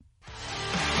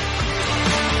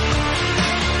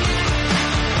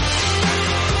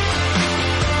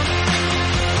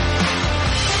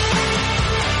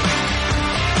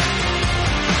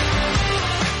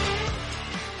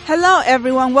Hello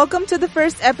everyone, welcome to the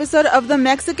first episode of the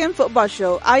Mexican Football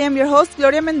Show. I am your host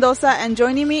Gloria Mendoza and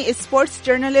joining me is sports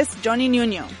journalist Johnny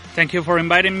Nuño. Thank you for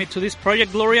inviting me to this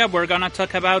project, Gloria. We're gonna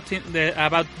talk about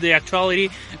the actuality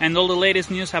and all the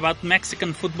latest news about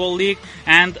Mexican Football League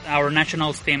and our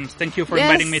national teams. Thank you for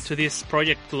inviting me to this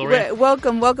project, Gloria.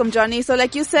 Welcome, Johnny. So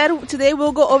like you said, today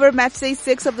we'll go over Matchday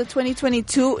 6 of the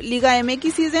 2022 Liga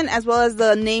MX season, as well as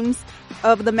the names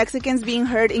of the Mexicans being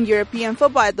heard in European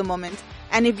football at the moment.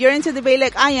 And if you're into debate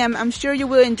like I am, I'm sure you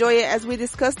will enjoy it as we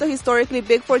discuss the historically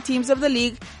big four teams of the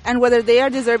league and whether they are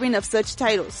deserving of such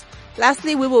titles.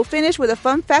 Lastly, we will finish with a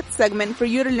fun fact segment for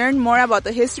you to learn more about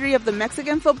the history of the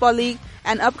Mexican Football League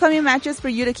and upcoming matches for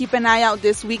you to keep an eye out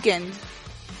this weekend.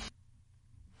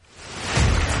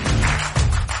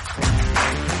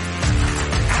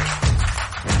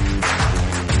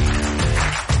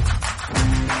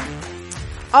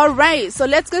 Alright, so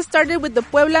let's get started with the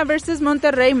Puebla versus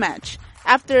Monterrey match.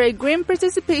 After a grim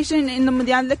participation in the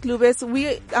Mundial de Clubes,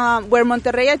 where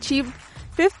Monterrey achieved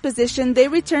 5th position, they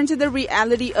returned to the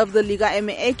reality of the Liga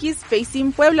MX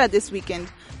facing Puebla this weekend,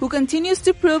 who continues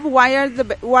to prove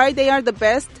why they are the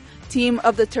best team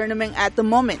of the tournament at the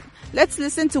moment. Let's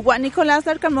listen to what Nicolás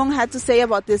Larcamón had to say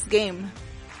about this game.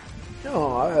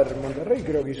 No, a ver, Monterrey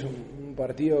creo que hizo un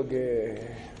partido que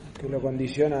lo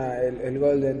condiciona el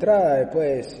gol de entrada,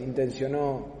 después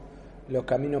intencionó los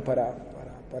caminos para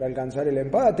alcanzar el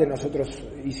empate. Nosotros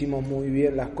hicimos muy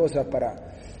bien las cosas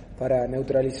para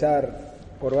neutralizar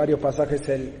por varios pasajes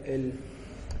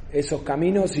esos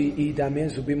caminos y también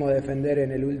supimos defender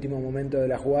en el último momento de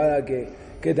la jugada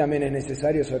que también es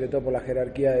necesario, sobre todo por la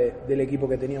jerarquía del equipo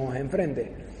que teníamos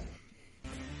enfrente.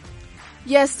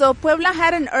 Yes, so Puebla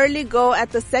had an early goal at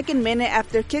the second minute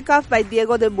after kickoff by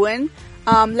Diego de Buen.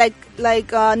 Like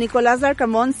Nicolás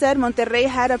Larcamón said, Monterrey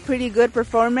had a pretty good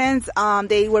performance.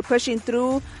 They were pushing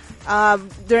through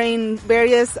during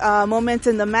various moments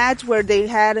in the match where they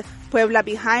had Puebla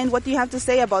behind. What do you have to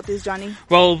say about this, Johnny?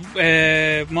 Well,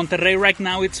 Monterrey right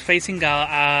now it's facing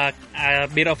a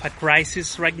bit of a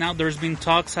crisis right now. There's been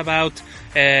talks about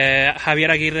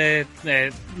Javier Aguirre,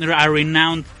 a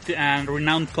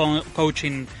renowned coach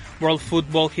in world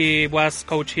football. He was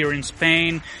coach here in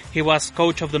Spain. He was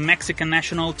coach of the Mexican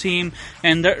national team.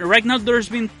 And right now there's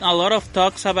been a lot of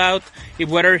talks about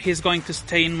whether he's going to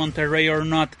stay in Monterrey or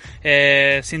not.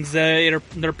 Since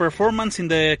their performance in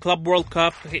the Club World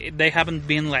Cup, they haven't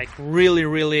been like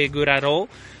really good at all.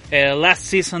 Last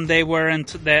season they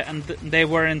weren't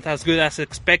as good as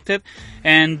expected,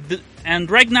 and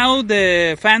right now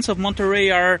the fans of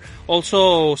Monterrey are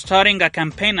also starting a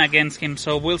campaign against him.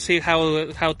 So we'll see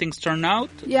how things turn out.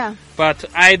 Yeah. But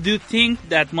I do think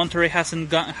that Monterrey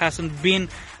hasn't been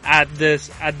at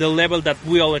the level that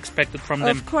we all expected from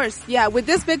them. Of course, yeah. With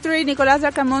this victory, Nicolás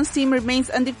Larcamón's team remains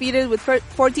undefeated with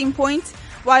 14 points,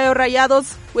 while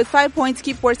Rayados with 5 points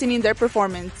keep worsening their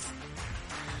performance.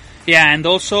 Yeah, and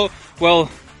also, well,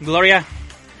 Gloria,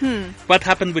 what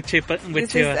happened with Chivas?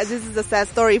 This is a sad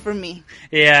story for me.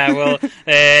 Yeah, well,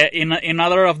 in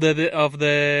other of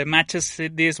the matches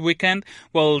this weekend,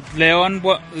 well,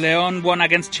 León won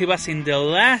against Chivas in the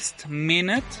last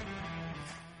minute.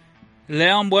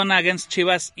 León won against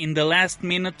Chivas in the last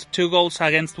minute,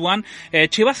 2-1.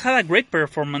 Chivas had a great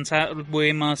performance,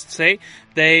 we must say.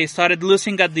 They started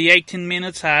losing at the 18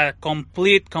 minutes, a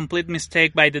complete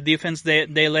mistake by the defense.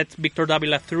 They let Victor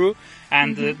Davila through,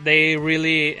 and they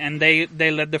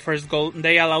let the first goal.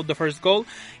 They allowed the first goal.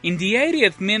 In the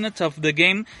 80th minute of the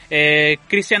game,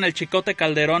 Cristian El Chicote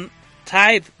Calderón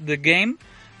tied the game.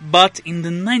 But in the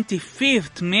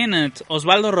 95th minute,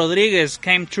 Osvaldo Rodriguez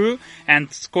came through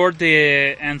and scored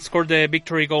the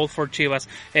victory goal for Chivas.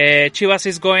 Chivas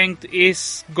is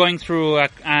going through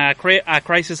a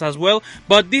crisis as well.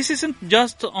 But this isn't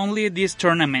just only this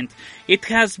tournament.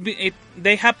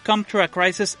 They have come through a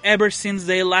crisis ever since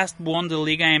they last won the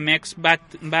Liga MX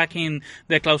back in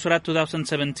the Clausura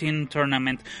 2017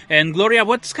 tournament. And Gloria,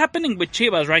 what's happening with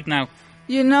Chivas right now?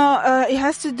 You know, it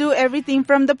has to do everything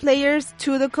from the players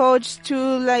to the coach to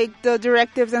like the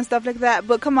directives and stuff like that.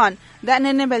 But come on, that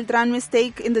Nene Beltran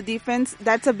mistake in the defense,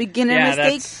 that's a beginner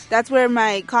mistake. That's where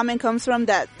my comment comes from,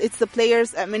 that it's the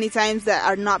players many times that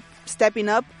are not stepping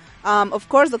up. Of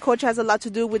course, the coach has a lot to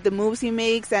do with the moves he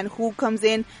makes and who comes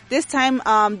in. This time,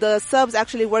 the subs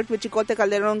actually worked with Chicote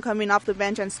Calderon coming off the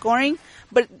bench and scoring.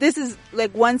 But this is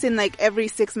like once in like every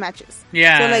 6 matches.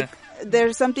 Yeah. So like,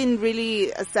 there's something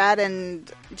really sad and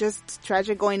just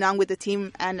tragic going on with the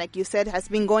team, and like you said, has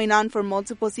been going on for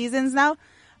multiple seasons now.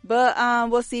 But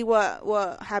we'll see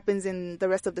what happens in the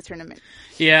rest of the tournament.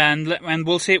 Yeah, and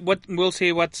we'll see what's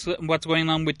going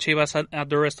on with Chivas at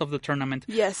the rest of the tournament.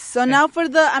 Yes. So now for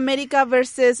the America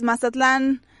versus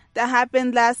Mazatlan that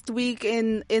happened last week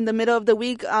in the middle of the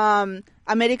week.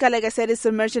 America, like I said, is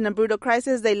submerged in a brutal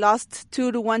crisis. They lost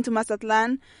 2-1 to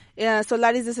Mazatlan.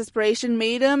 Solari's desperation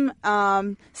made him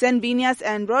send Viñas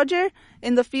and Roger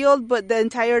in the field, but the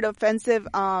entire offensive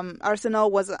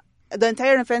arsenal was on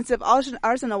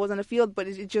the field, but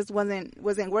it just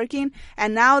wasn't working.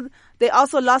 And now they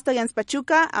also lost against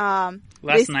Pachuca.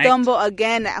 They stumble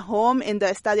again at home in the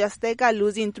Estadio Azteca,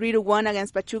 losing 3-1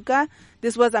 against Pachuca.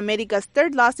 This was America's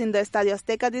third loss in the Estadio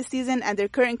Azteca this season, and their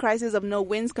current crisis of no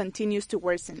wins continues to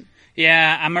worsen.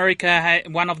 Yeah, America,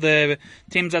 one of the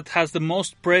teams that has the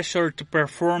most pressure to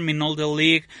perform in all the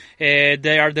league.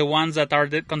 They are the ones that are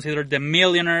considered the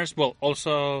millionaires. Well,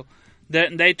 also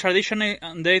they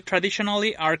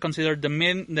traditionally are considered the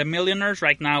millionaires.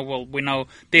 Right now, well, we know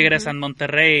Tigres and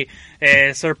Monterrey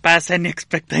surpass any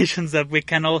expectations that we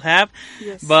can all have.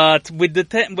 Yes. But with the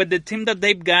team that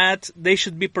they've got, they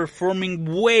should be performing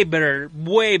way better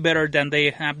than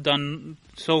they have done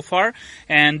so far.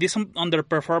 And this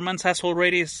underperformance has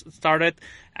already started.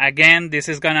 Again, this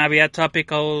is gonna be a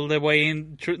topic all the way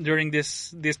in during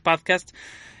this podcast.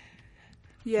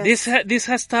 Yes. This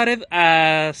has started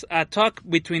as a talk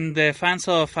between the fans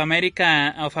of America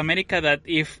that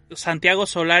if Santiago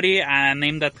Solari, a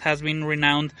name that has been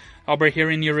renowned over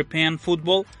here in European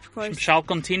football, shall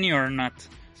continue or not.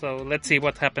 So let's see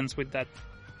what happens with that.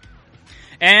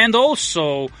 And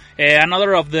also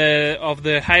another of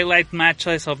the highlight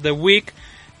matches of the week.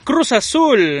 Cruz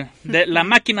Azul, la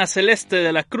máquina celeste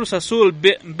de la Cruz Azul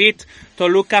beat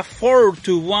Toluca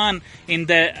 4-1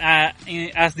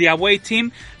 as the away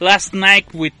team last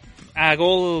night with a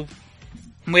goal.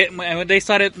 They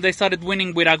started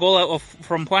winning with a goal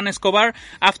from Juan Escobar.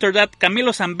 After that,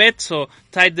 Camilo Zambetso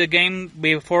tied the game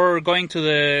before going to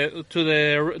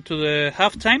the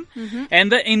halftime. Mm-hmm.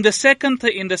 And in the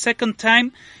second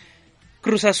time,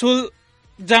 Cruz Azul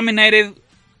dominated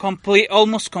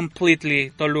almost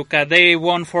completely Toluca. They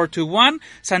won 4-1.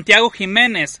 Santiago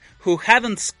Jimenez, who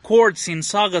hadn't scored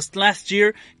since August last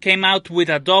year, came out with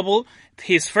a double.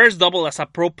 His first double as a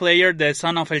pro player, the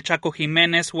son of El Chaco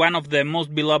Jimenez, one of the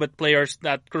most beloved players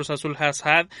that Cruz Azul has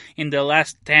had in the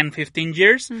last 10-15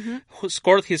 years, who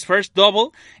scored his first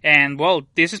double. And, well,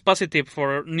 this is positive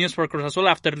news for Cruz Azul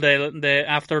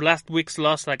after last week's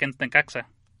loss against Necaxa.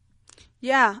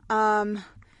 Yeah,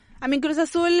 Cruz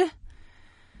Azul,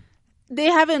 they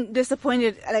haven't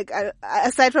disappointed. Like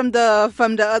aside from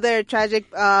the other tragic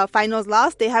finals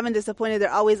loss, they haven't disappointed. They're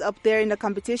always up there in the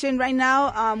competition right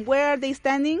now. Where are they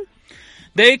standing?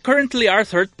 They currently are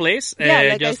third place.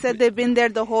 Yeah, I said, they've been there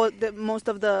most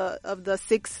of the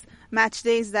 6 match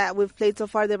days that we've played so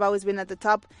far. They've always been at the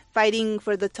top, fighting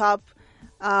for the top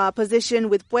position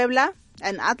with Puebla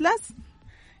and Atlas.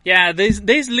 Yeah, they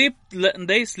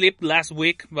slipped last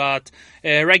week, but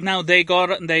right now they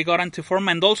got into form.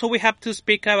 And also we have to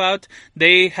speak about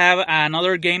they have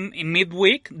another game in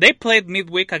midweek. They played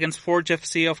midweek against Forge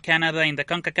FC of Canada in the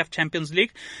CONCACAF Champions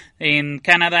League in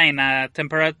Canada in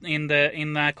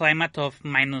a climate of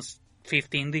minus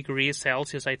 15 degrees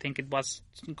Celsius. I think it was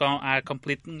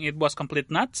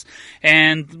complete nuts.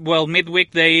 And well,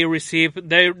 midweek they received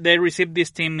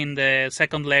this team in the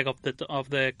second leg of the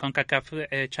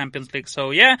CONCACAF Champions League.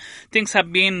 So yeah, things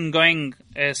have been going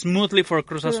smoothly for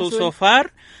Cruz Azul so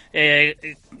far.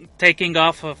 Taking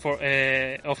off for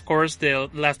of course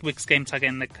the last week's games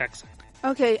against Necaxa.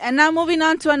 Okay, and now moving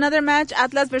on to another match,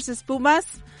 Atlas versus Pumas.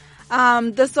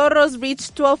 The Zorros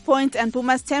reached 12 points and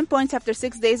Pumas 10 points after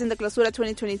 6 days in the Clausura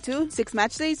 2022, 6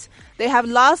 match days. They have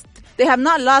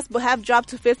not lost, but have dropped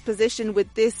to 5th position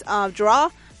with this draw.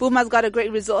 Pumas got a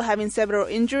great result, having several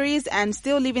injuries and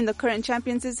still leaving the current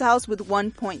champions' house with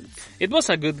 1 point. It was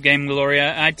a good game,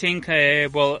 Gloria. I think,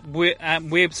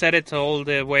 we've said it all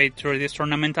the way through this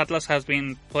tournament. Atlas has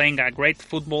been playing a great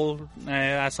football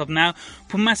as of now.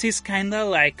 Pumas is kind of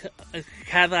like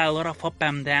had a lot of up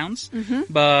and downs,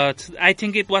 but I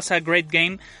think it was a great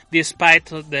game despite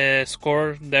the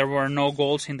score. There were no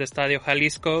goals in the Estadio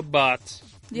Jalisco, but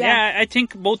yeah, I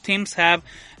think both teams are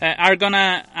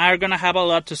gonna have a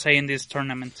lot to say in this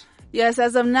tournament. Yes,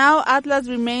 as of now, Atlas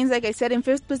remains, like I said, in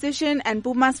 5th position, and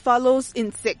Pumas follows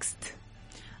in 6th.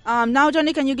 Now,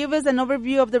 Johnny, can you give us an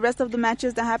overview of the rest of the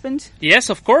matches that happened? Yes,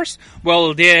 of course.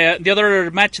 Well, the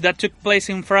other match that took place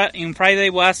in Friday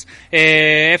was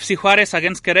FC Juárez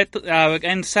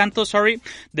against Santos.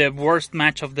 The worst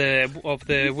match of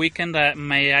the weekend,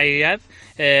 may I add.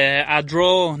 A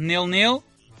draw 0-0.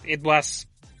 It was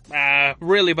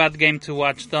really bad game to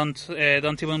watch. Don't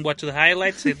even watch the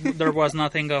highlights. There was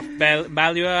nothing of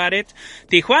value at it.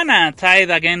 Tijuana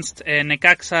tied against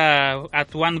Necaxa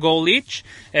at 1 goal each.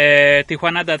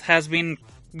 Tijuana that has been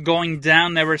going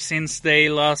down ever since they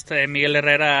lost Miguel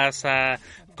Herrera as a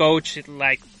coach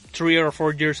like 3 or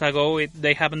 4 years ago.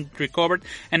 They haven't recovered.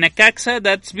 And Necaxa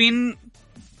that's been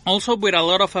also with a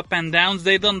lot of up and downs.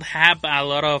 They don't have a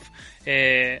lot of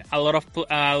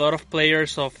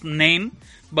players of name,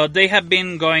 but they have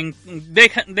been going.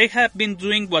 They have been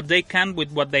doing what they can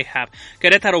with what they have.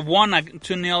 Querétaro won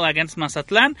 2-0 against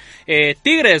Mazatlán.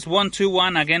 Tigres won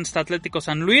 2-1 against Atlético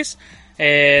San Luis,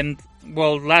 and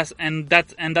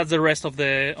that's the rest of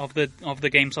the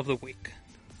games of the week.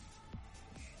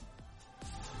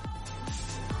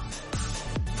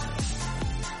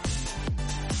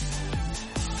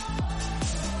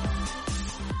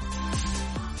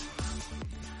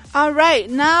 All right,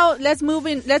 now let's move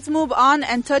on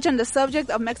and touch on the subject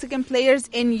of Mexican players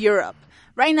in Europe.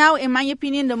 Right now, in my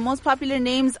opinion, the most popular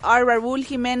names are Raúl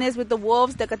Jiménez with the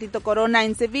Wolves, Tecatito Corona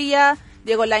in Sevilla,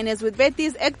 Diego Lainez with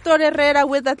Betis, Héctor Herrera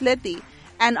with Atleti.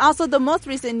 And also the most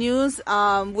recent news,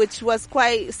 which was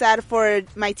quite sad for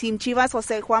my team Chivas,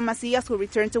 Jose Juan Macias, who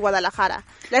returned to Guadalajara.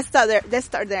 Let's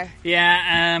start there.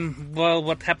 Yeah, well,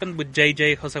 what happened with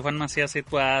Jose Juan Macias, it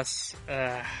was...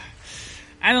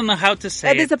 I don't know how to say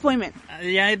it. A disappointment.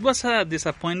 Yeah, it was a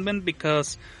disappointment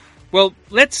because, well,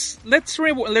 let's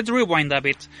rewind a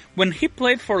bit. When he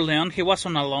played for León, he was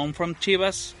on a loan from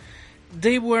Chivas.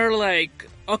 They were like,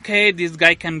 okay, this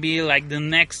guy can be like the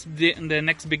next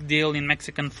big deal in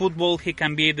Mexican football. He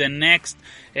can be the next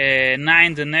the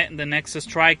next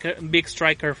big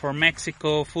striker for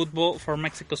Mexico's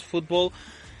football.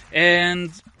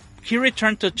 And he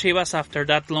returned to Chivas after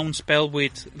that loan spell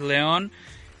with León.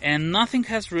 And nothing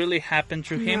has really happened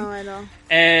to him. No, I know.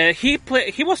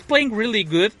 He was playing really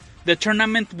good. The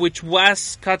tournament, which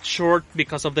was cut short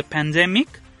because of the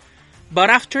pandemic, but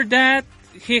after that,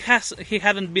 he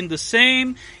hadn't been the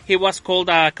same. He was called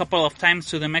a couple of times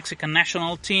to the Mexican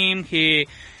national team. He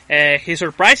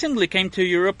surprisingly came to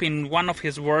Europe in one of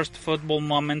his worst football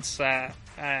moments.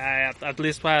 At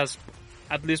least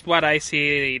what I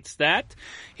see, it's that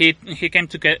he came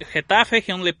to Getafe.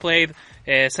 He only played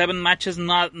 7 matches,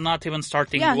 not even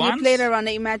starting once. Yeah, he played around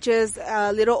 8 matches,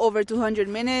 a little over 200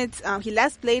 minutes. He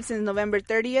last played since November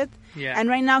 30th. Yeah. And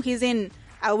right now he's in,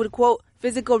 I would quote,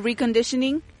 physical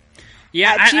reconditioning.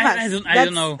 Yeah, at Chivas. I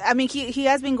don't know. I mean, he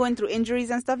has been going through injuries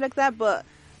and stuff like that, but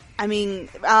I mean,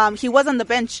 he was on the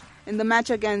bench in the match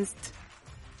against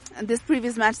this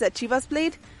previous match that Chivas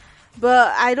played.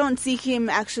 But I don't see him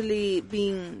actually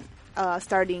being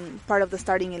part of the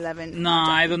starting 11. No,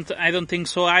 I don't think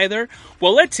so either.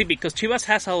 Well, let's see, because Chivas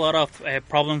has a lot of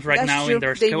problems right now in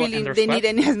their squad. They need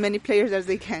as many players as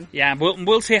they can. Yeah,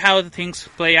 we'll see how things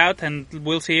play out, and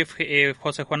we'll see if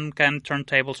Jose Juan can turn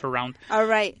tables around. All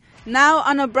right. Now,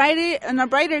 on a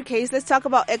brighter case, let's talk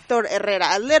about Héctor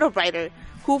Herrera, a little brighter,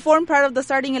 who formed part of the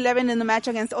starting 11 in the match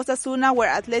against Osasuna, where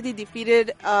Atleti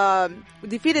defeated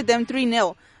them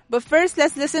 3-0. But first,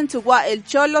 let's listen to what El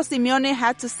Cholo Simeone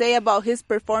had to say about his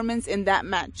performance in that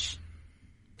match.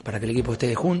 Para que el equipo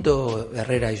esté junto,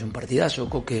 Herrera hizo un partidazo,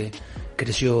 Coque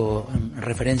creció en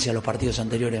referencia a los partidos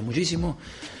anteriores muchísimo,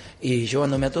 y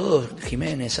llevándome a todos,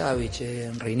 Jiménez,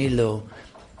 Savic, Reinildo,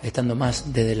 estando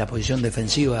más desde la posición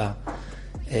defensiva,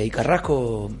 y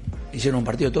Carrasco, hicieron un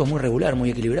partido todos muy regular,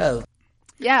 muy equilibrado.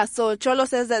 Yeah, so Cholo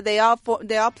says that they all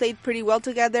played pretty well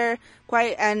together,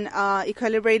 quite an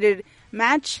equilibrated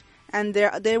match, and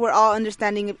they were all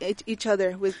understanding each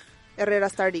other with Herrera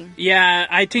starting. Yeah,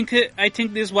 I think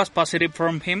this was positive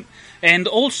from him, and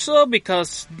also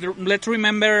because let's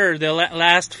remember the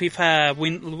last FIFA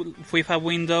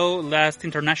window, last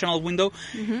international window.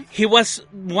 Mm-hmm. He was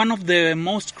one of the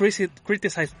most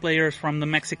criticized players from the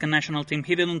Mexican national team.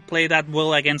 He didn't play that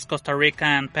well against Costa Rica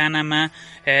and Panama.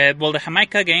 Well, the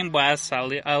Jamaica game was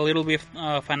a little bit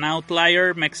of an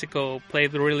outlier. Mexico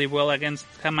played really well against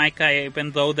Jamaica,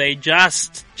 even though they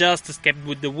just escaped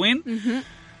with the win. Mm-hmm.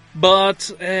 But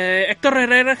Héctor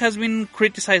Herrera has been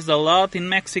criticized a lot in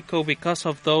Mexico because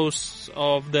of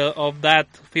that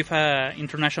FIFA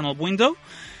international window.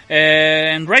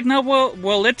 And right now,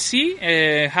 well, let's see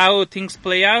how things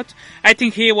play out. I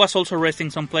think he was also resting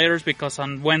some players because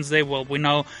on Wednesday, well, we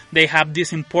know they have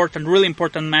this really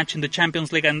important match in the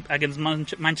Champions League against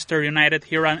Manchester United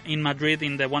here in Madrid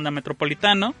in the Wanda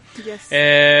Metropolitano. Yes.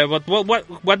 But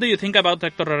what do you think about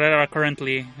Héctor Herrera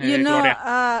currently, Gloria?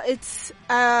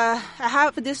 I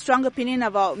have this strong opinion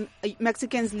about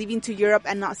Mexicans leaving to Europe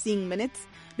and not seeing minutes,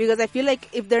 because I feel like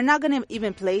if they're not going to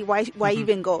even play, why mm-hmm.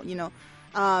 even go, you know?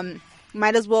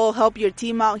 might as well help your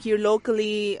team out here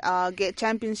locally, get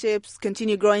championships,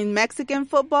 continue growing Mexican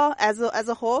football as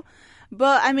a whole.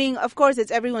 But I mean, of course,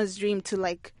 it's everyone's dream to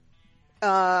like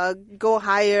go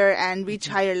higher and reach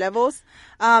higher levels.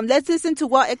 Let's listen to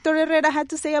what Héctor Herrera had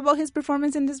to say about his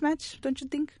performance in this match, don't you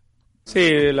think?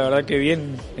 Sí, la verdad que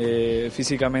bien,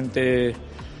 físicamente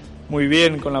muy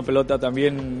bien, con la pelota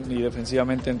también y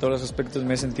defensivamente en todos los aspectos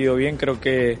me he sentido bien. Creo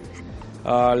que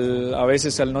a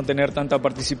veces al no tener tanta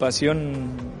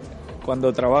participación,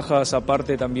 cuando trabajas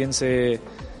aparte también se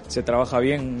trabaja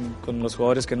bien con los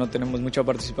jugadores que no tenemos mucha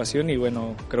participación y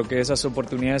bueno, creo que esas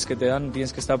oportunidades que te dan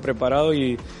tienes que estar preparado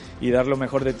y dar lo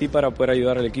mejor de ti para poder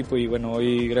ayudar al equipo y bueno,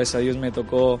 hoy gracias a Dios me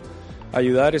tocó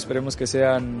ayudar, esperemos que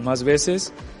sean más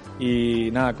veces y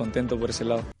nada, contento por ese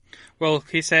lado. Well,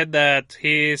 he said that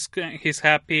he was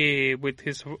happy with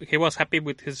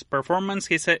his performance.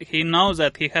 He said he knows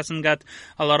that he hasn't got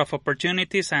a lot of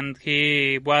opportunities, and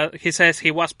he says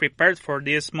he was prepared for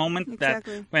this moment.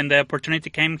 Exactly. That when the opportunity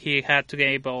came, he had to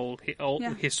give all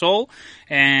his soul,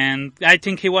 and I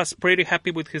think he was pretty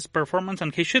happy with his performance,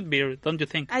 and he should be, don't you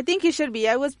think? I think he should be.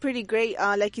 I was pretty great.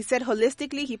 Like he said,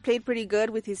 holistically, he played pretty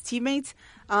good with his teammates,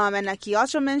 and like he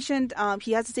also mentioned,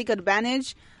 he has to take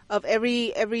advantage of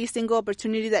every single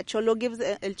opportunity that El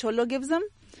Cholo gives them.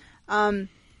 But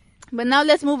now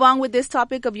let's move on with this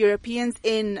topic of Europeans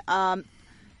with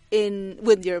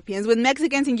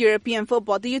Mexicans in European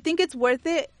football. Do you think it's worth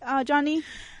it, Johnny?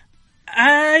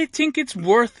 I think it's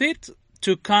worth it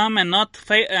to come and not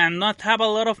have a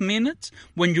lot of minutes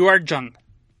when you are young.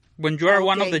 When you are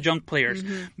one of the young players.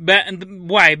 Mm-hmm. But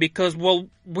why? Because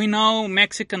we know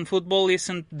Mexican football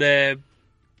isn't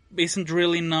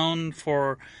really known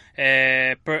for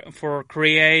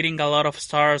creating a lot of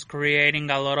stars,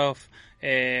 creating a lot of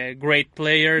great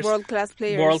players,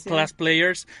 world-class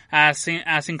players, as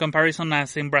in comparison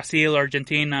as in Brazil,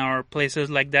 Argentina, or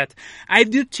places like that. I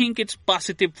do think it's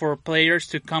positive for players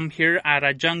to come here at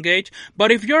a young age.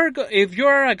 But if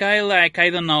you're a guy like, I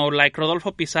don't know, like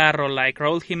Rodolfo Pizarro, like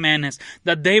Raúl Jiménez,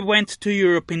 that they went to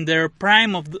Europe in their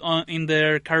prime in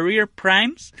their career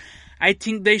primes, I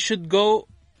think they should go.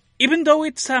 Even though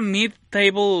it's a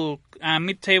mid-table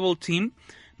team,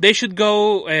 they should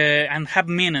go and have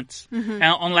minutes. Mm-hmm.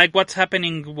 Unlike what's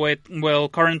happening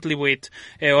currently with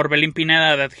Orbelín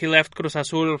Pineda, that he left Cruz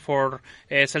Azul for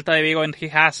Celta de Vigo and he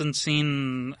hasn't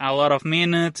seen a lot of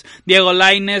minutes. Diego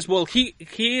Lainez,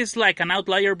 he is like an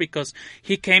outlier because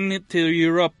he came to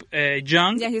Europe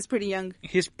young. Yeah, he's pretty young.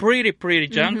 He's pretty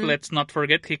young. Mm-hmm. Let's not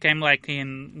forget he came like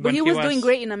But he was doing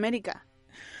great in America.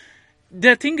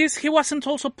 The thing is, he wasn't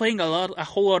also playing a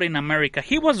whole lot in America.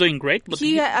 He was doing great, but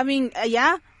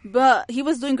but he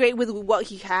was doing great with what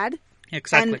he had.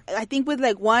 Exactly. And I think with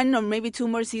like one or maybe two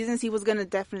more seasons, he was gonna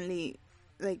definitely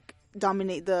like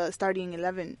dominate the starting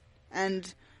 11.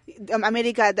 And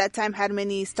America at that time had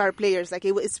many star players. Like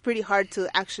it's pretty hard to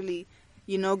actually,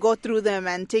 go through them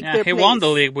and take their place. He won the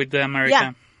league with the America.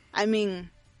 Yeah, I mean.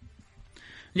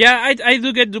 Yeah, I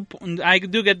do get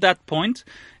that point.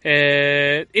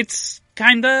 It's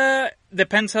kinda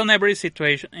depends on every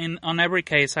situation, on every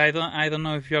case. I don't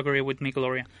know if you agree with me,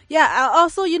 Gloria. Yeah.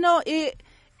 Also, I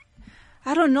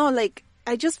don't know. Like,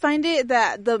 I just find it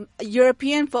that the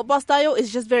European football style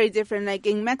is just very different. Like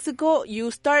in Mexico,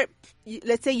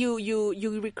 let's say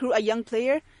you recruit a young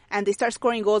player and they start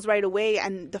scoring goals right away,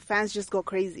 and the fans just go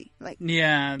crazy. Like,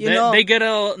 yeah, they get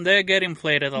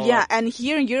inflated a lot. Yeah, and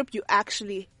here in Europe, you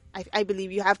actually, I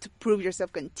believe, you have to prove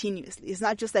yourself continuously. It's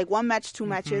not just like one match, two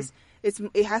matches.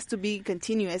 It has to be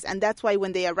continuous, and that's why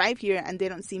when they arrive here and they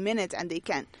don't see minutes and they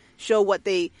can't show what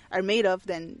they are made of,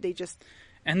 then they just.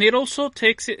 And it also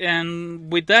takes,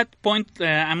 and with that point,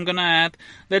 I'm going to add,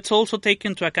 let's also take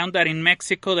into account that in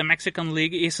Mexico, the Mexican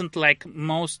League isn't like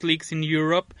most leagues in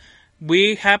Europe.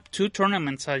 We have 2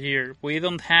 tournaments a year. We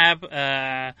don't have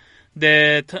the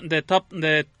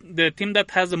team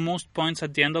that has the most points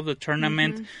at the end of the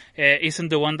tournament isn't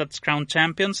the one that's crowned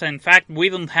champions. In fact, we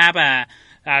don't have a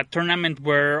tournament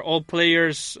where all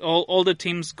the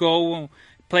teams go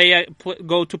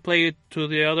to play to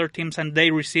the other teams and they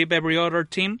receive every other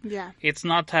team. Yeah. It's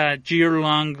not a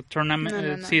year-long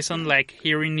tournament season like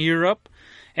here in Europe.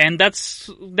 And that's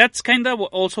kind of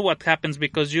also what happens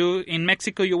because in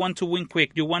Mexico you want to win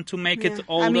quick. You want to make it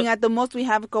all. I mean, at the most we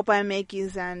have Copa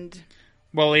MX and.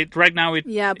 Well, right now it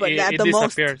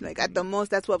disappeared. At the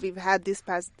most, that's what we've had this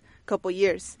past couple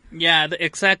years. Yeah,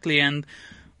 exactly, and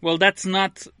well, that's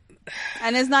not.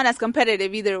 And it's not as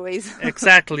competitive either ways.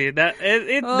 Exactly. There's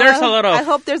a lot of. I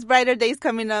hope there's brighter days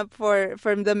coming up for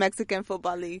the Mexican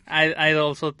Football League. I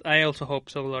also hope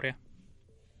so, Gloria.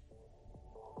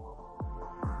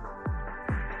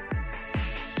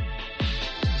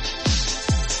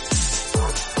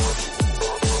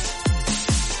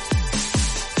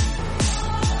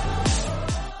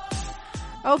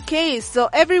 Okay, so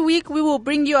every week we will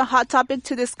bring you a hot topic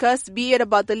to discuss, be it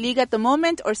about the league at the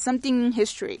moment or something in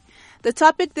history. The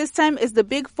topic this time is the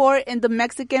Big Four in the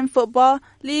Mexican Football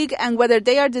League and whether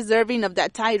they are deserving of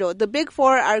that title. The Big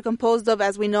Four are composed of,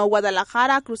 as we know,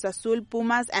 Guadalajara, Cruz Azul,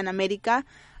 Pumas, and America.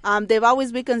 They've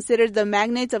always been considered the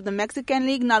magnates of the Mexican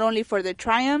League, not only for their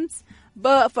triumphs,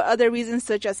 but for other reasons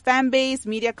such as fan base,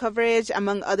 media coverage,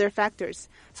 among other factors.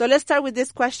 So let's start with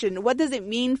this question. What does it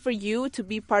mean for you to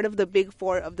be part of the Big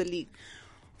Four of the league?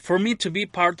 For me to be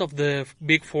part of the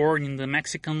Big Four in the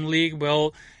Mexican League,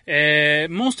 well,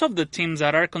 most of the teams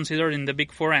that are considered in the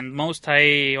Big Four, and most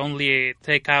I only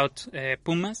take out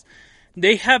Pumas,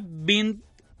 they have been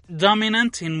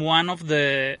dominant in one of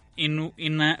the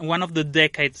one of the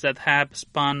decades that have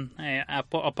spun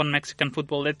upon Mexican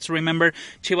football. Let's remember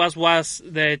Chivas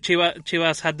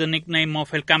had the nickname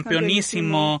of El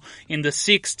Campeonísimo in the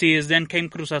 60s. Then came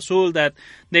Cruz Azul, that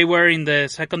they were in the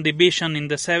second division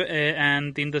and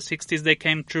in the 60s they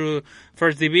came through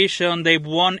first division. They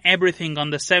won everything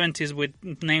on the 70s with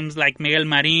names like Miguel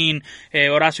Marín,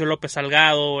 Horacio López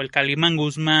Salgado, El Calimán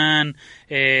Guzmán,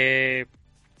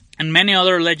 and many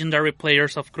other legendary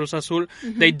players of Cruz Azul.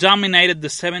 Mm-hmm. They dominated the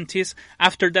 70s.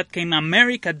 After that came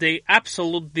America. They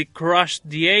absolutely crushed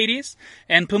the 80s.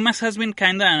 And Pumas has been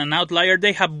kind of an outlier.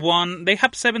 They have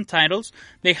 7 titles.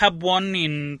 They have won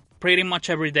in pretty much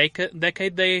every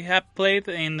decade they have played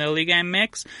in the Liga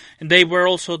MX. They were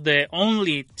also the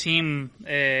only team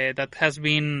that has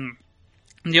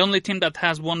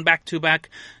won back-to-back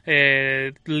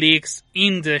leagues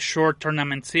in the short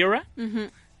tournaments era. Mm-hmm.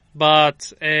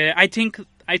 But I think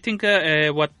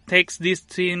what takes these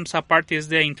teams apart is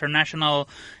the international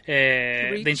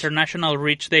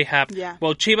reach they have. Yeah,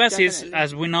 well, Chivas definitely. is,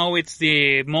 as we know, it's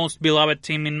the most beloved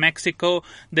team in Mexico.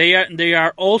 They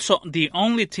are also the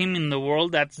only team in the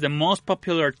world that's the most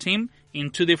popular team in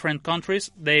 2 different countries.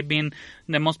 They've been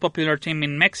the most popular team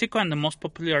in Mexico and the most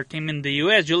popular team in the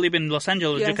U.S. You live in Los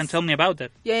Angeles. Yes. You can tell me about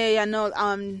that. Yeah. No,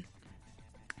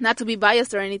 not to be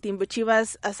biased or anything, but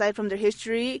Chivas, aside from their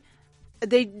history,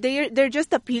 they're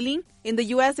just appealing. In the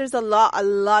U.S., there's a lot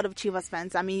of Chivas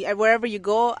fans. I mean, wherever you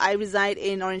go, I reside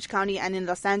in Orange County and in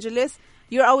Los Angeles.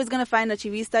 You're always gonna find a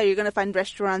Chivista. You're gonna find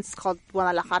restaurants called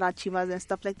Guadalajara Chivas and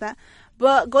stuff like that.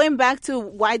 But going back to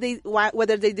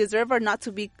whether they deserve or not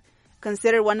to be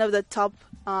considered one of the top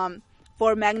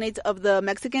 4 magnates of the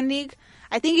Mexican League,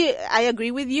 I agree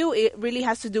with you. It really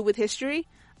has to do with history.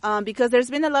 Because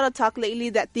there's been a lot of talk lately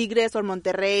that Tigres or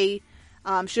Monterrey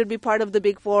should be part of the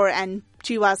Big Four, and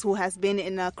Chivas, who has been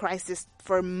in a crisis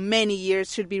for many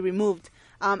years, should be removed.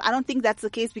 I don't think that's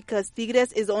the case because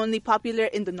Tigres is only popular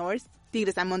in the north.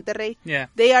 Tigres and Monterrey. Yeah.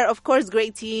 They are, of course,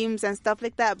 great teams and stuff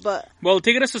like that, but... Well,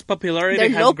 Tigres' popularity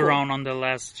has grown on the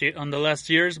last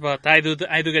years, but I do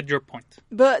get your point.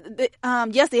 But,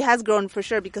 yes, it has grown for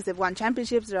sure because they've won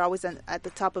championships. They're always at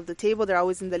the top of the table. They're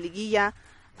always in the Liguilla.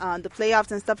 The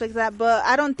playoffs and stuff like that, but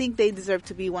I don't think they deserve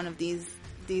to be one of these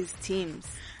teams.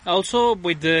 Also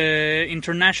with the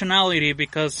internationality,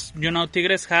 because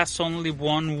Tigres has only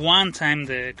won 1 time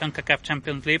the CONCACAF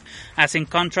Champions League, as in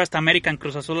contrast America and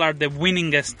Cruz Azul are the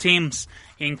winningest teams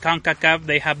in CONCACAF.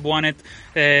 They have won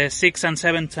it 6 and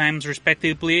 7 times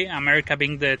respectively, America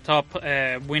being the top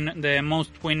the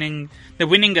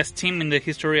winningest team in the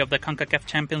history of the CONCACAF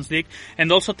Champions League.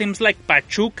 And also teams like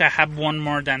Pachuca have won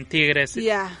more than Tigres.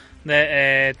 Yeah.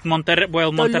 Monterrey.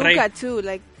 Toluca too,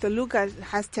 Toluca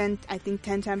has 10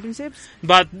 championships.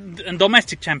 But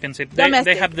domestic championship.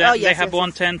 They have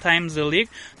won 10 times the league.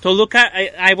 Toluca,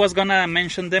 I was gonna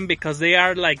mention them because they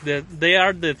are the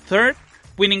 3rd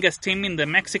winningest team in the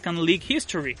Mexican league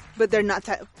history. But they're not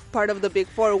part of the Big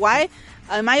Four. Why?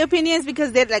 My opinion is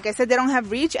because like I said, they don't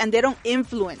have reach and they don't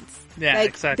influence. Yeah,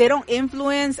 exactly. They don't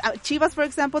influence. Chivas, for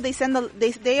example,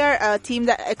 they are a team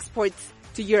that exports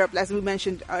to Europe, as we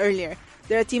mentioned earlier.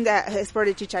 They're a team that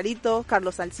exported Chicharito,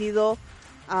 Carlos Salcido.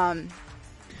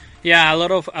 Yeah, a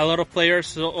lot of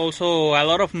players, also a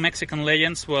lot of Mexican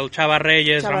legends. Well, Chava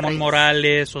Reyes, Ramon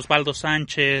Morales, Osvaldo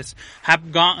Sanchez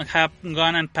have gone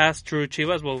and passed through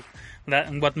Chivas. Well,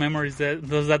 what memories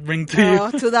does that bring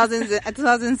to you?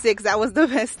 2006, that was the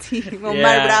best team.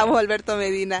 Omar Bravo, Alberto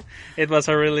Medina. It was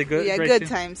a really good, good team.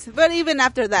 Times. But even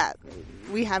after that,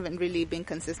 we haven't really been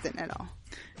consistent at all.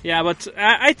 Yeah, but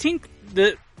I think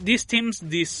these teams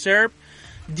deserve.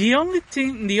 The only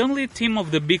team of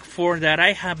the Big Four that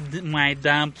I have my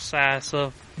doubts as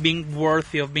of being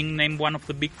worthy of being named one of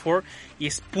the Big Four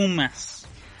is Pumas.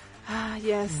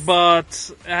 Yes.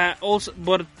 But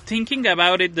thinking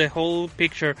about it, the whole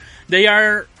picture, they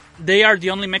are they are the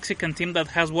only Mexican team that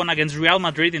has won against Real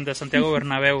Madrid in the Santiago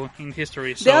Bernabeu in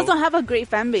history. So. They also have a great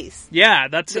fan base. Yeah,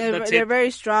 they're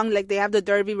very strong. Like, they have the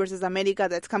Derby versus America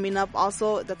that's coming up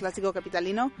also, the Clásico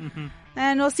Capitalino. Mm-hmm.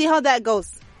 And we'll see how that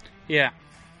goes. Yeah.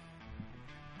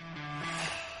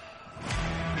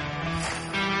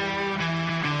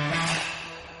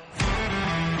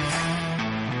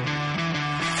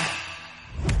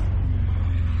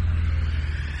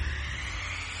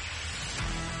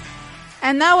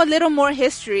 And now a little more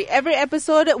history. Every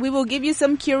episode, we will give you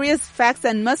some curious facts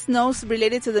and must-knows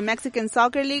related to the Mexican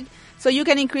Soccer League so you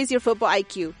can increase your football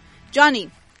IQ.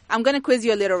 Johnny, I'm going to quiz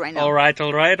you a little right now. All right.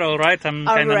 I'm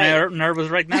kind of nervous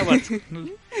right now, but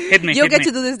hit me. You'll get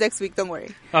to do this next week, don't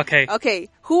worry. Okay.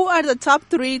 Who are the top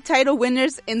 3 title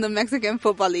winners in the Mexican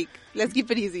Football League? Let's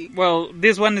keep it easy. Well,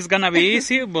 this one is going to be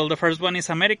easy. Well, the first one is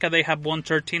America. They have won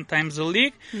 13 times the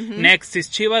league. Mm-hmm. Next is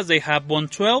Chivas. They have won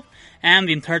 12. And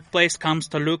in third place comes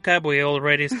Toluca. We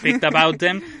already speak about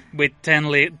them with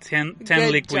 10 league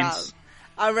wins.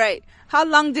 All right. How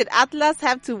long did Atlas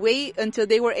have to wait until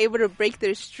they were able to break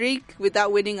their streak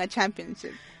without winning a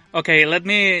championship? Okay,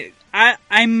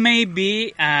 I may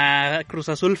be a Cruz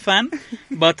Azul fan,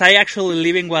 but I actually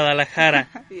live in Guadalajara.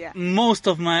 Yeah.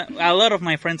 A lot of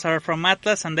my friends are from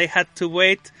Atlas, and they had to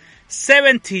wait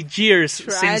 70 years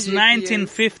since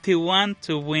 1951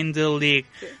 to win the league.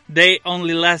 They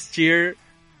only last year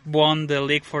won the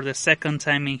league for the second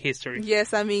time in history.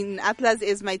 Yes, I mean, Atlas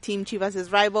is my team, Chivas is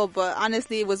rival, but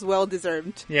honestly, it was well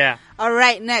deserved. Yeah. All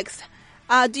right, next.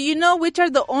 Do you know which are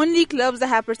the only clubs that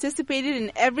have participated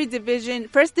in every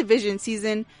first division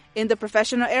season in the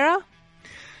professional era?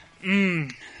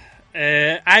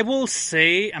 I will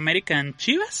say America and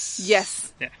Chivas.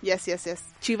 Yes. Yeah. Yes.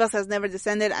 Chivas has never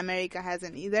descended. America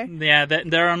hasn't either. Yeah,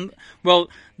 they're on. Well,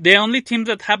 the only teams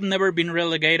that have never been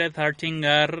relegated, I think,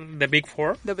 are the Big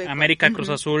Four. America, Cruz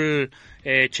Azul,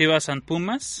 Chivas, and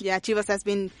Pumas. Yeah, Chivas has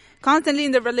been constantly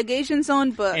in the relegation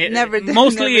zone, but never.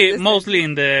 Mostly in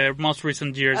the most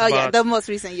recent years. Oh, yeah, the most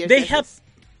recent years. They have.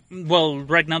 Well,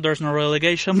 right now there's no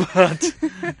relegation, but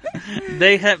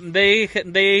they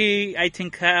I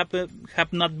think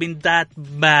have not been that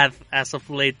bad as of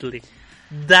lately.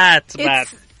 Bad.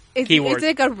 It's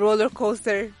like a roller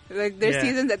coaster. Like, there's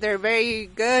seasons that they're very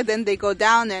good, then they go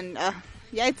down, and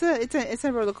it's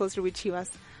a roller coaster with Chivas.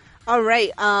 All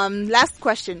right, last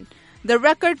question. The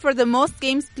record for the most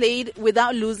games played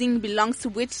without losing belongs to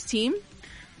which team?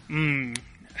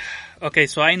 Okay,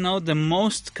 so I know the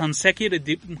most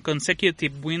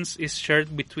consecutive wins is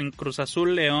shared between Cruz Azul,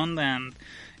 León, and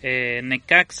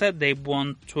Necaxa. They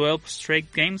won 12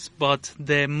 straight games, but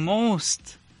the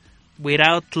most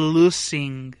without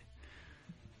losing,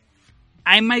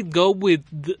 I might go with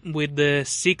the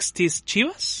 60s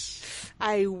Chivas.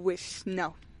 I wish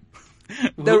no.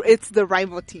 It's the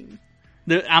rival team.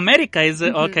 The America is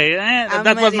okay.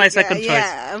 That was my second choice.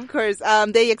 Yeah, of course.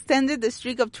 They extended the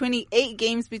streak of 28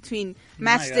 games between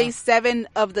Matchday 7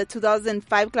 of the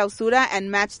 2005 Clausura and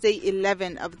Matchday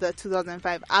 11 of the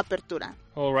 2005 Apertura.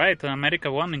 All right,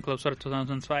 America won in Clausura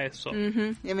 2005, so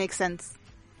it makes sense.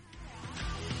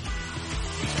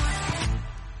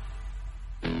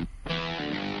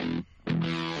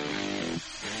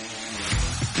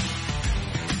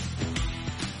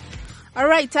 All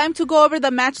right, time to go over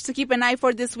the match to keep an eye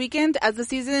for this weekend. As the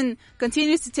season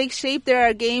continues to take shape, there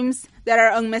are games that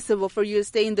are unmissable for you to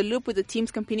stay in the loop with the teams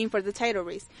competing for the title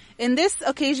race. In this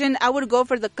occasion, I would go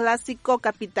for the Clásico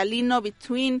Capitalino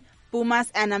between Pumas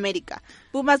and America.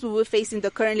 Pumas will be facing the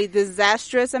currently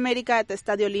disastrous America at the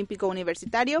Estadio Olímpico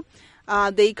Universitario.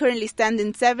 They currently stand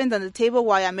in 7th on the table,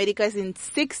 while America is in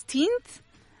 16th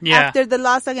after the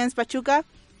loss against Pachuca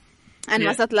and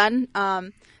Mazatlan.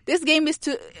 This game is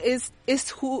to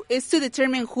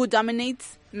determine who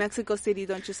dominates Mexico City,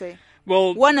 don't you say?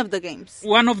 Well, one of the games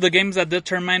that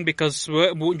determine, because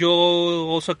you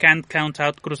also can't count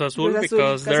out Cruz Azul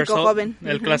because there's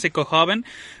El Clásico Joven.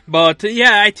 But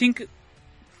yeah, I think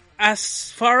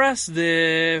as far as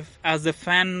the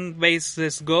fan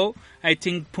bases go, I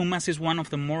think Pumas is one of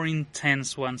the more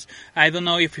intense ones. I don't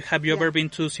know if have you ever been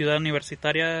to Ciudad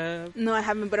Universitaria? No, I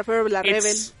haven't, but I've heard of La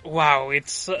Rebel. Wow,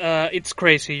 it's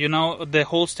crazy. You know, the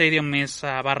whole stadium is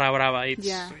barra brava.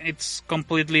 It's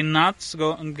completely nuts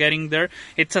getting there.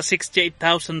 It's a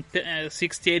 68,000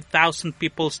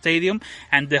 people stadium,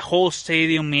 and the whole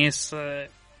stadium is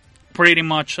pretty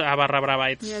much barra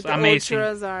brava. It's amazing.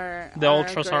 The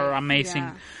ultras are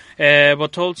amazing. Yeah.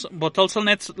 But also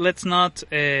let's not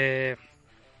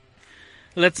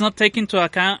take into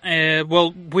account.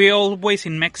 We always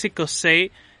in Mexico say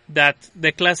that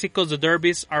the clásicos, the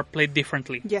derbies, are played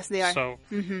differently. Yes, they are. So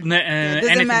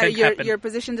doesn't matter. Your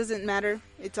position doesn't matter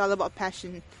It's all about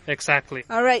passion. Exactly.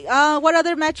 All right. What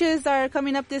other matches are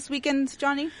coming up this weekend,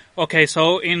 Johnny? Okay,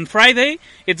 so in Friday,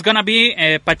 it's gonna be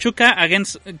Pachuca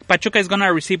is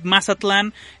gonna receive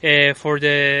Mazatlan in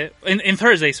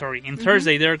Thursday, sorry. In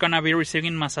Thursday, they're gonna be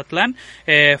receiving Mazatlan.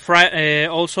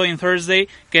 Also in Thursday,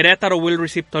 Querétaro will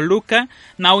receive Toluca.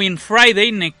 Now in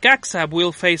Friday, Necaxa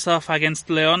will face off against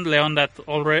León that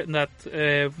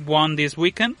won this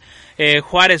weekend.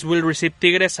 Juárez will receive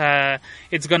Tigres.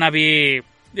 It's gonna be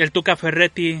El Tuca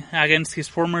Ferretti against his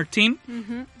former team.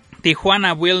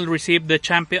 Tijuana will receive the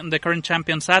current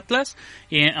champions Atlas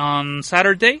on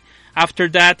Saturday. After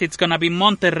that, it's gonna be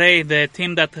Monterrey, the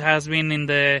team that has been in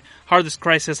the hardest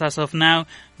crisis as of now,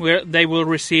 where they will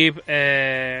receive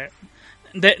San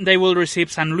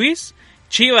Luis.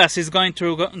 Chivas is going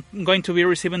to be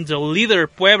receiving the leader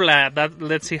Puebla.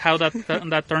 Let's see how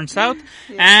that turns out.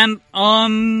 Yeah. And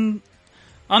on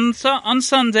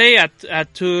Sunday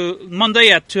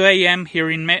Monday at 2 a.m. here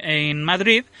in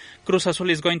Madrid, Cruz Azul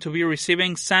is going to be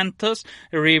receiving Santos,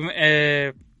 re-editing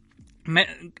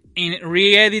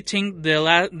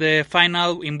the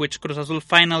final in which Cruz Azul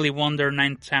finally won their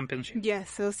 9th championship. Yes,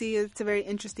 so see, it's a very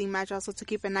interesting match also to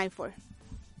keep an eye for.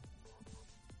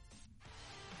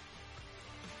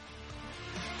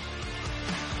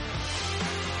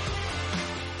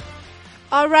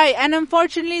 All right, and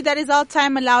unfortunately, that is all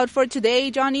time allowed for today.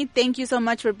 Johnny, thank you so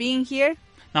much for being here.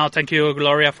 No, thank you,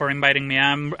 Gloria, for inviting me.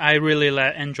 I really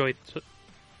enjoyed it.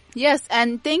 Yes,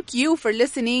 and thank you for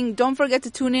listening. Don't forget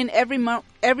to tune in every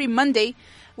Monday,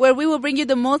 where we will bring you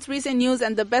the most recent news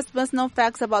and the best must-know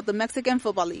facts about the Mexican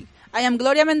Football League. I am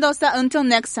Gloria Mendoza. Until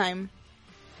next time.